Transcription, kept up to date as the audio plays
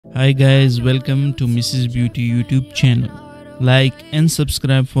Hi guys, welcome to Mrs. Beauty YouTube channel. Like and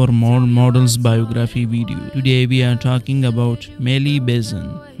subscribe for more models biography video. Today we are talking about Mily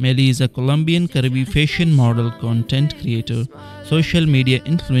Bazan. Mily is a Colombian Caribbean fashion model, content creator, social media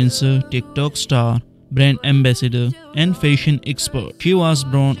influencer, TikTok star, brand ambassador, and fashion expert. She was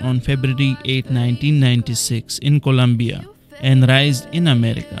born on February 8, 1996 in Colombia and raised in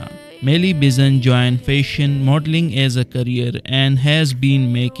America. Mily Bazan joined fashion modeling as a career and has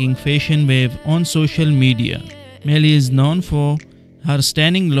been making fashion wave on social media. Mily is known for her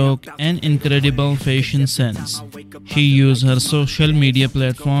stunning look and incredible fashion sense. She used her social media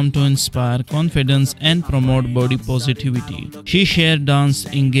platform to inspire confidence and promote body positivity. She shared dance,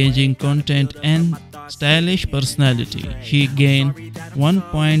 engaging content, and stylish personality. She gained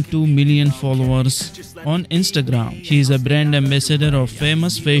 1.2 million followers on Instagram. She is a brand ambassador of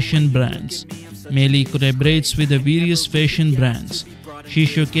famous fashion brands. Mily collaborates with the various fashion brands. She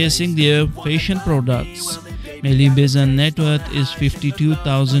showcasing their fashion products. Mily Bazan's net worth is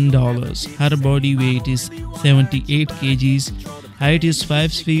 $52,000. Her body weight is 78 kgs. Height is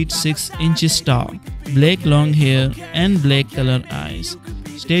 5 feet 6 inches tall. Black long hair and black color eyes.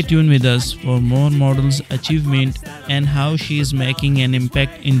 Stay tuned with us for more models' achievement and how she is making an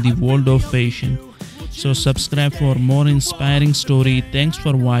impact in the world of fashion. So subscribe for more inspiring story. Thanks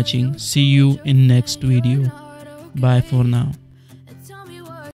for watching. See you in next video. Bye for now.